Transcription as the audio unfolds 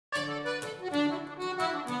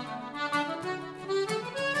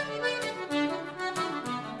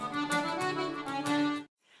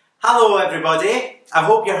Hello everybody, I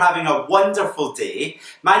hope you're having a wonderful day.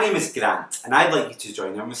 My name is Grant and I'd like you to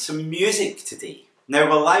join in with some music today. Now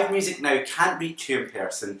while live music now can't reach you in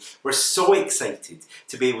person, we're so excited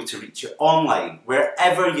to be able to reach you online,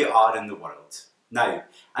 wherever you are in the world. Now,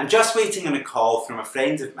 I'm just waiting on a call from a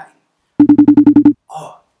friend of mine.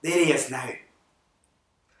 Oh, there he is now.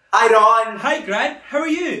 Hi Ron! Hi Grant, how are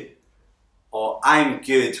you? Oh, I'm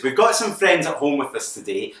good. We've got some friends at home with us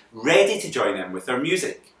today, ready to join in with our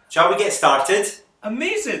music. Shall we get started?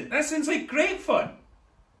 Amazing! That sounds like great fun.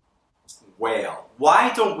 Well,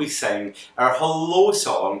 why don't we sing our hello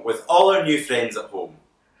song with all our new friends at home?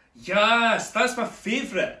 Yes, that's my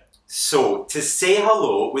favourite. So, to say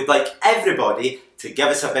hello, we'd like everybody to give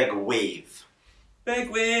us a big wave. Big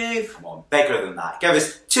wave. Come on, bigger than that. Give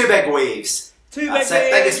us 2 big waves. That's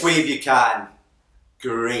it, biggest wave you can.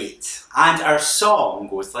 Great. And our song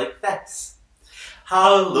goes like this.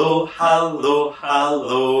 Hello, hello,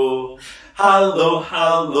 hello. Hello,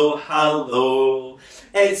 hello, hello.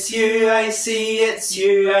 It's you I see, it's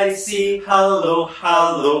you I see. Hello,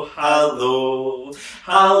 hello, hello.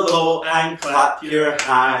 Hello and clap your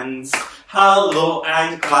hands. Hello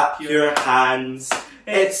and clap your hands.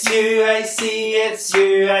 It's you I see, it's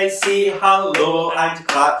you I see. Hello and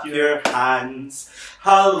clap your hands.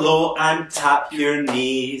 Hello and tap your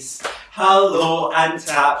knees. Hello and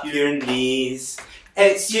tap your knees.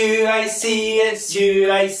 It's you I see, it's you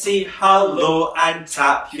I see. Hello and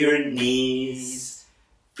tap your knees.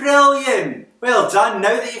 Brilliant! Well done.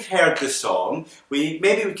 Now that you've heard the song,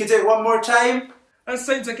 maybe we could do it one more time? That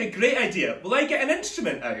sounds like a great idea. Will I get an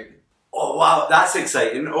instrument out? Oh wow, that's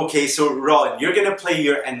exciting. Okay, so Ron, you're going to play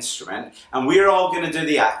your instrument and we're all going to do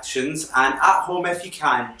the actions, and at home if you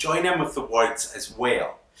can, join in with the words as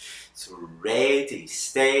well. So ready,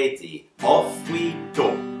 steady, off we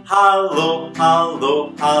go. Hello,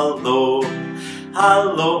 hello, hello.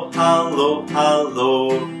 Hello, hello,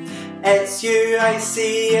 hello. It's you I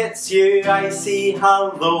see, it's you I see.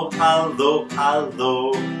 Hello, hello,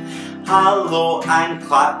 hello. Hello and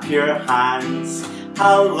clap your hands.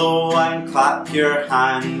 Hello and clap your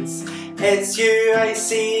hands. It's you I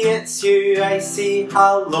see, it's you I see.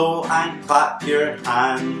 Hello and clap your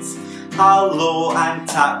hands. Hello and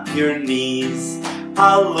tap your knees.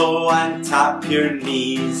 Hello and tap your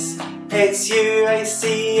knees. It's you I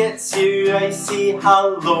see, it's you I see.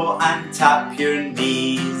 Hello and tap your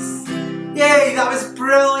knees. Yay, that was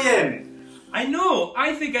brilliant! I know,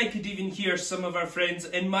 I think I could even hear some of our friends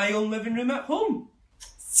in my own living room at home.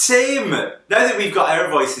 Same! Now that we've got our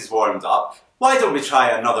voices warmed up, why don't we try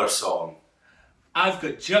another song? I've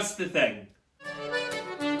got just the thing.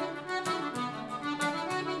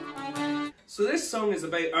 So this song is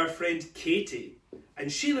about our friend Katie,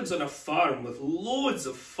 and she lives on a farm with loads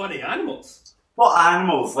of funny animals. What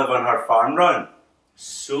animals live on her farm, Ron?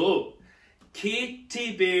 So,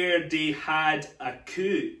 Katie Bairdie had a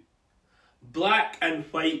coo, black and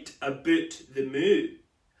white about the moo.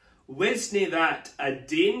 Wasna that a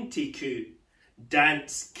dainty coo,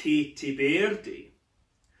 dance Katie Bairdie.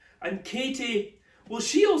 And Katie, well,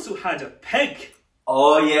 she also had a pig.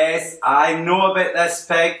 Oh yes, I know about this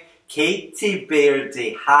pig. Katie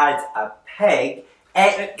Bairdie had a pig.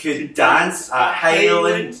 It could dance a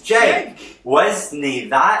Highland jig. Wasna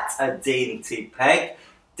that a dainty pig?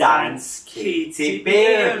 Dance Katie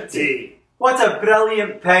Bairdie. What a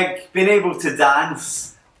brilliant pig, being able to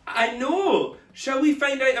dance. I know. Shall we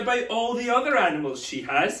find out about all the other animals she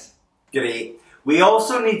has? Great. We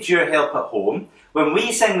also need your help at home. When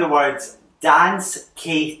we sing the words, Dance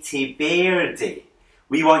Katie Bairdie,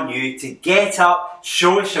 we want you to get up,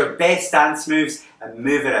 show us your best dance moves and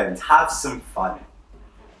move around. Have some fun.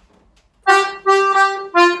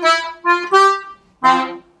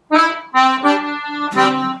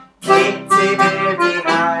 Katie Bairdie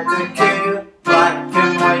had a coo, black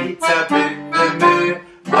and white about the moo.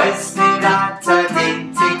 Wasna that a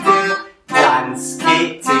dainty coo, dance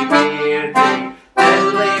Katie Bairdie.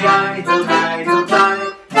 Dilly idle idle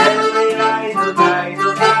die, dilly idle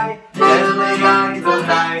idle die, dilly idle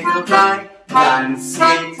idle die, dance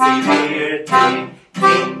Katie Bairdie.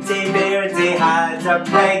 Katie Bairdie had a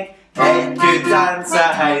pig, it could dance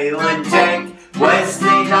a Highland jig.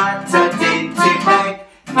 Wasna that a dainty pig,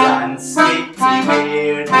 dance Katie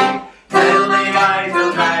Bairdie. Dilly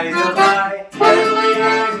idle idle die, dilly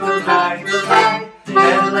idle idle die,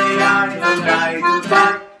 dilly idle idle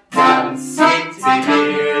die, dance Katie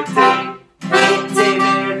Bairdie. Katie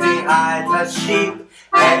Bairdie had a sheep,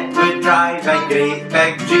 it would drive a great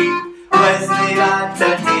big jeep. Wasna that a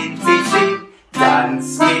dainty sheep,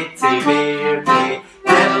 dance Katie Bairdie.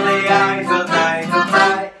 Dilly idle idle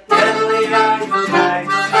die, dilly idle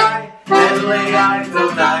idle die, dilly idle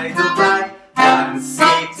idle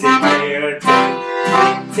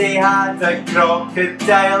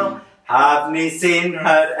Haven't seen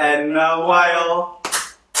her in a while.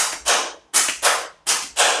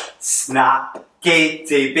 Snap,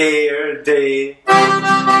 Katie Bairdie.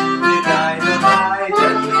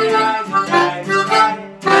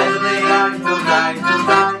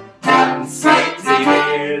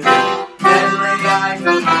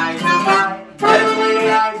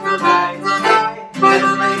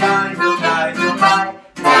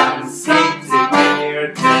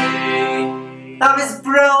 That was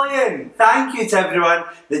brilliant! Thank you to everyone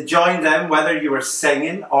that joined in, whether you were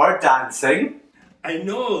singing or dancing. I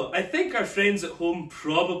know, I think our friends at home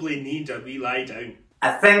probably need a wee lie down.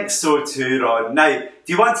 I think so too, Ron. Now, do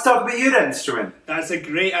you want to talk about your instrument? That's a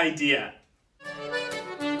great idea.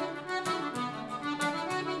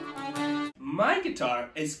 My guitar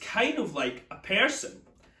is kind of like a person.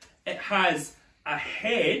 It has a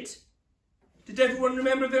head. Did everyone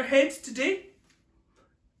remember their heads today?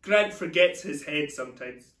 Grant forgets his head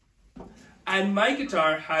sometimes. And my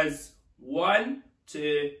guitar has 1,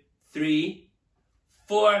 2, 3,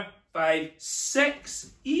 4, 5,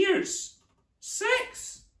 6 ears.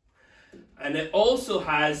 6! And it also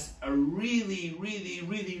has a really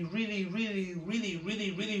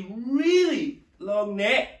long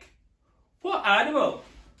neck. What animal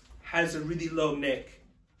has a really long neck?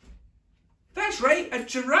 That's right, a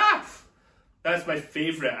giraffe. That's my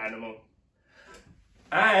favourite animal.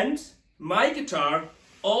 And my guitar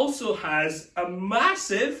also has a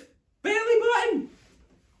massive belly button.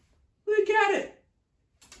 Look at it.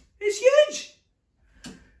 It's huge.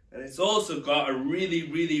 And it's also got a really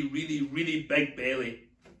big belly.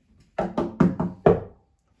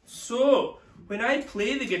 So, when I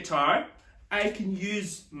play the guitar, I can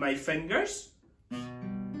use my fingers.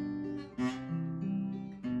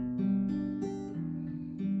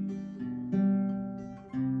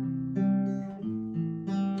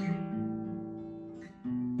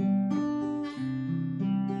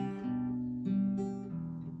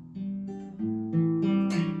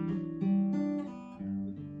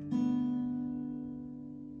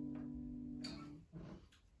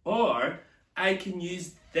 Or I can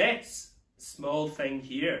use this small thing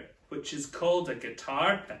here, which is called a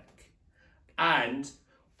guitar pick. And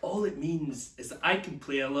all it means is that I can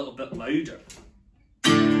play a little bit louder.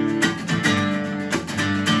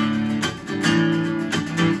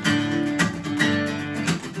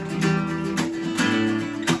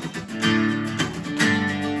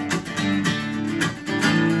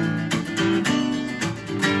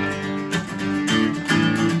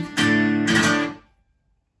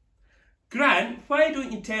 Grant, why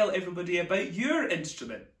don't you tell everybody about your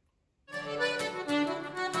instrument?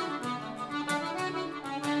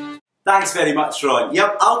 Thanks very much, Ron.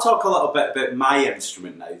 Yep, I'll talk a little bit about my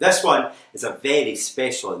instrument now. This one is a very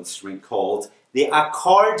special instrument called the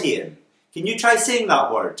accordion. Can you try saying that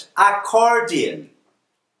word? Accordion.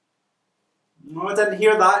 No, I didn't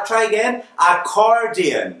hear that. Try again.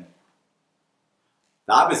 Accordion.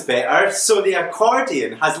 That was better. So the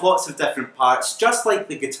accordion has lots of different parts, just like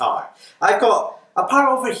the guitar. I've got a part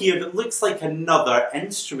over here that looks like another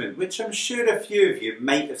instrument, which I'm sure a few of you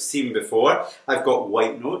might have seen before. I've got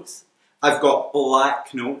white notes, I've got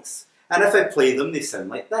black notes, and if I play them, they sound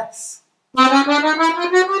like this. And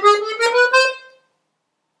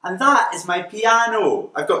that is my piano.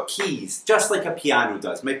 I've got keys, just like a piano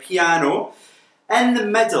does. My piano. In the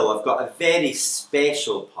middle, I've got a very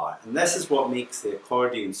special part, and this is what makes the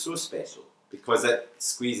accordion so special, because it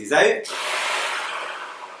squeezes out,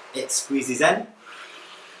 it squeezes in,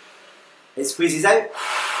 it squeezes out,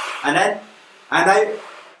 and in, and out,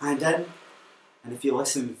 and in, and if you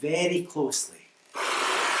listen very closely,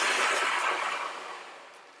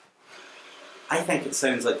 I think it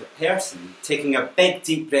sounds like a person taking a big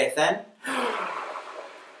deep breath in,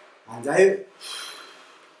 and out,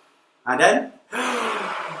 and in,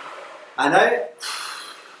 and out.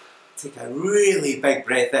 Take a really big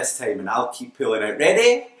breath this time and I'll keep pulling out.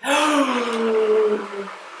 Ready?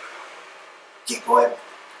 Keep going.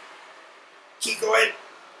 Keep going.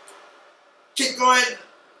 Keep going.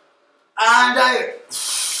 And out.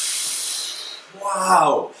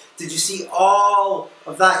 Wow. Did you see all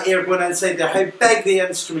of that air going inside there? How big the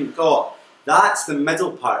instrument got? That's the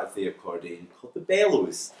middle part of the accordion called the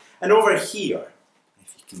bellows. And over here,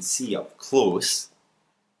 if you can see up close,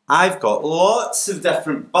 I've got lots of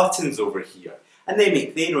different buttons over here, and they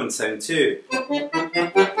make their own sound too.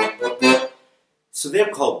 So they're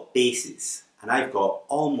called basses, and I've got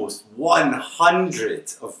almost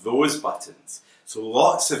 100 of those buttons. So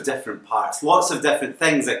lots of different parts, lots of different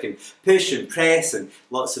things I can push and press, and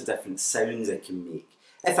lots of different sounds I can make.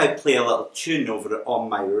 If I play a little tune over on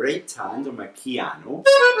my right hand on my piano,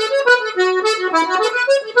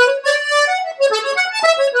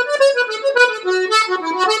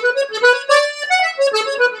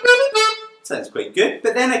 good,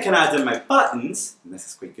 but then I can add in my buttons, and this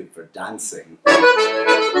is quite good for dancing.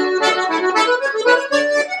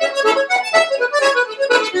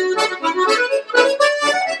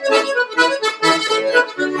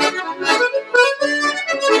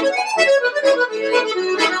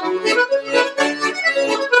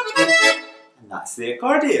 And that's the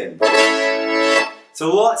accordion.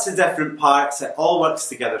 So lots of different parts, it all works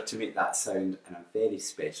together to make that sound, and a very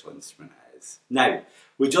special instrument it is. Now,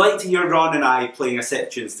 would you like to hear Ron and I playing a set of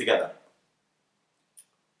tunes together?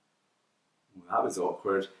 Oh, that was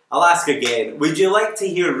awkward. I'll ask again. Would you like to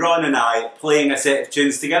hear Ron and I playing a set of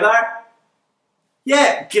tunes together?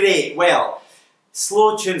 Yeah, great. Well,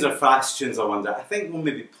 slow tunes or fast tunes, I wonder. I think we'll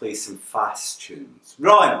maybe play some fast tunes.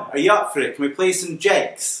 Ron, are you up for it? Can we play some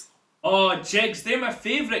jigs? Oh, jigs, they're my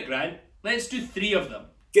favourite, Grant. Let's do 3 of them.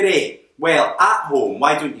 Great. Well, at home,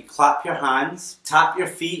 why don't you clap your hands, tap your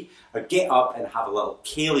feet, or get up and have a little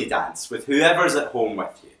ceilidh dance with whoever's at home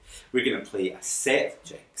with you. We're going to play a set of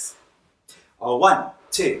jigs. Oh, 1,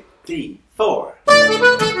 2, 3, 4.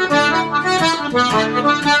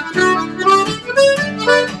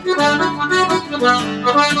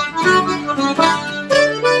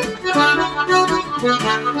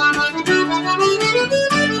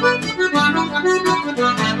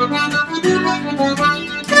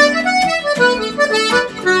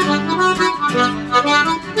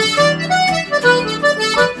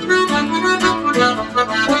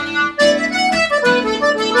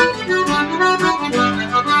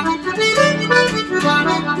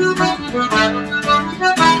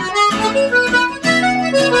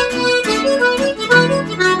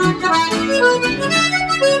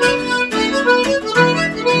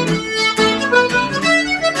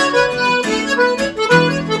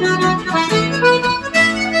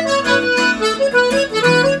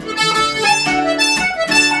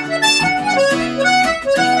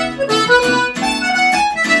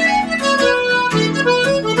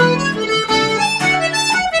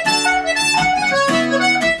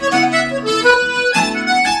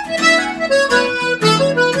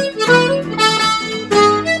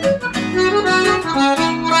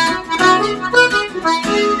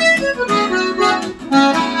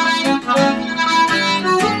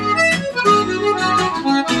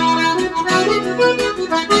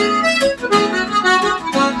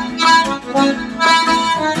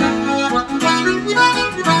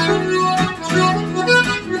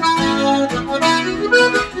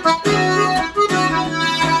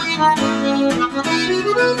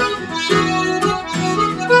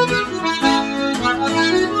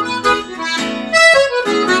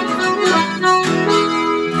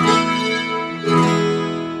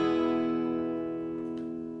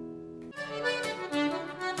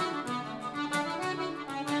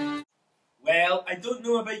 Well, I don't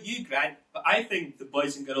know about you, Grant, but I think the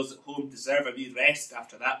boys and girls at home deserve a wee rest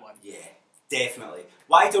after that one. Yeah, definitely.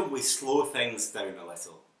 Why don't we slow things down a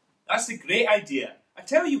little? That's a great idea. I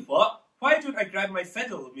tell you what, why don't I grab my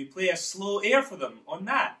fiddle and we play a slow air for them on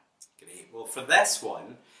that? Great. Well, for this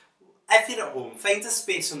one, if you're at home, find a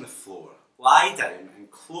space on the floor, lie down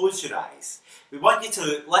and close your eyes. We want you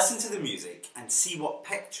to listen to the music and see what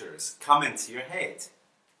pictures come into your head.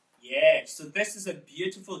 Yeah, so this is a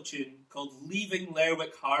beautiful tune called Leaving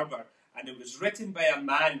Lerwick Harbour, and it was written by a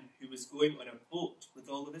man who was going on a boat with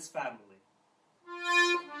all of his family.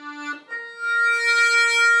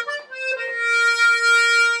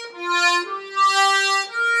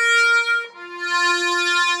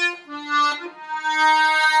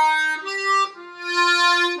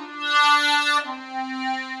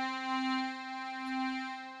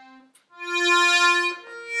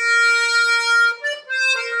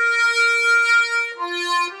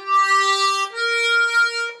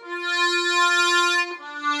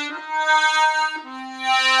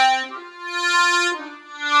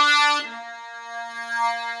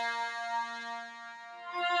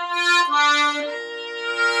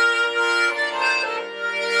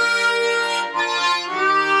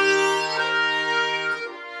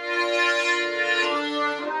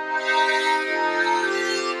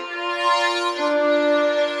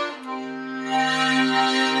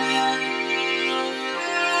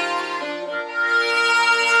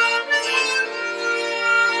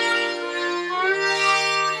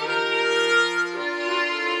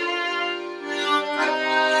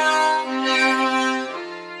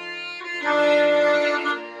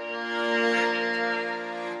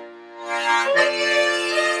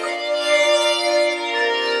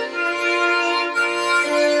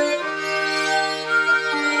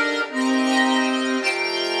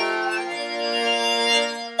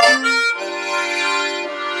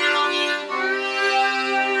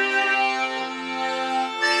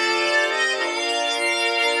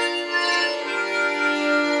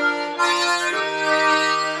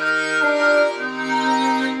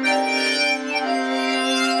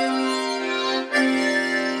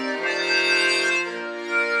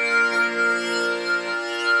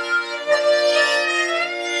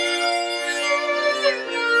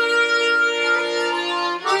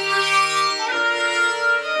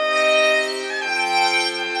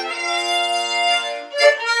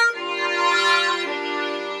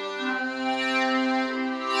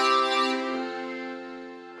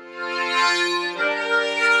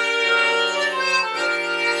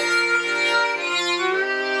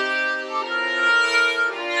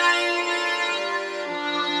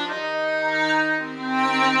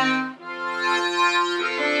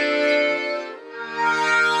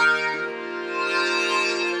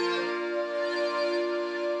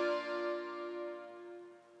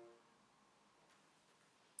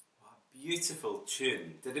 beautiful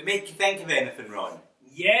tune. Did it make you think of anything, Ron?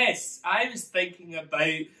 Yes, I was thinking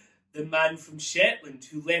about the man from Shetland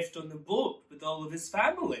who left on the boat with all of his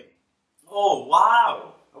family. Oh,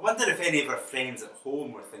 wow! I wonder if any of our friends at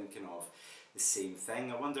home were thinking of the same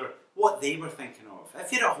thing. I wonder what they were thinking of.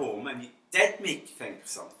 If you're at home and it did make you think of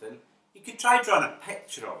something, you could try drawing a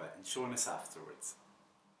picture of it and showing us afterwards.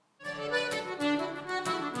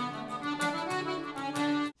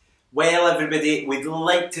 Well, everybody, we'd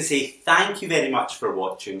like to say thank you very much for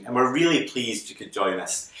watching, and we're really pleased you could join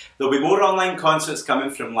us. There'll be more online concerts coming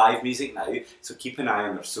from Live Music Now, so keep an eye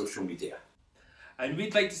on our social media. And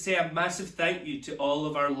we'd like to say a massive thank you to all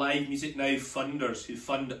of our Live Music Now funders who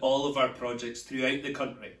fund all of our projects throughout the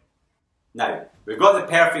country. Now, we've got the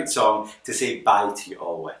perfect song to say bye to you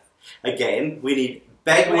all with. Again, we need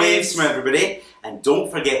big waves from everybody, and don't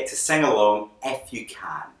forget to sing along if you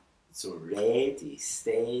can. So ready,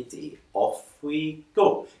 steady, off we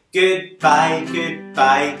go. Goodbye,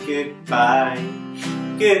 goodbye, goodbye.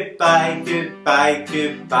 Goodbye, goodbye,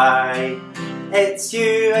 goodbye. It's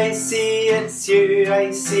you I see, it's you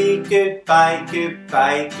I see. Goodbye,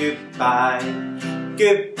 goodbye, goodbye.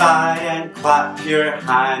 Goodbye and clap your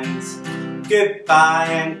hands. Goodbye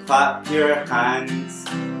and clap your hands.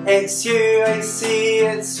 It's you I see,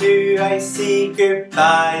 it's you I see.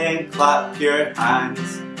 Goodbye and clap your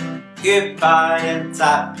hands. Goodbye and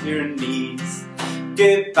tap your knees.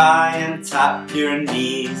 Goodbye and tap your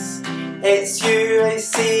knees. It's you I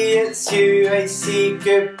see, it's you I see.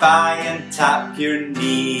 Goodbye and tap your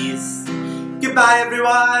knees. Goodbye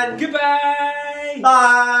everyone. Goodbye.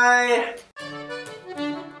 Bye.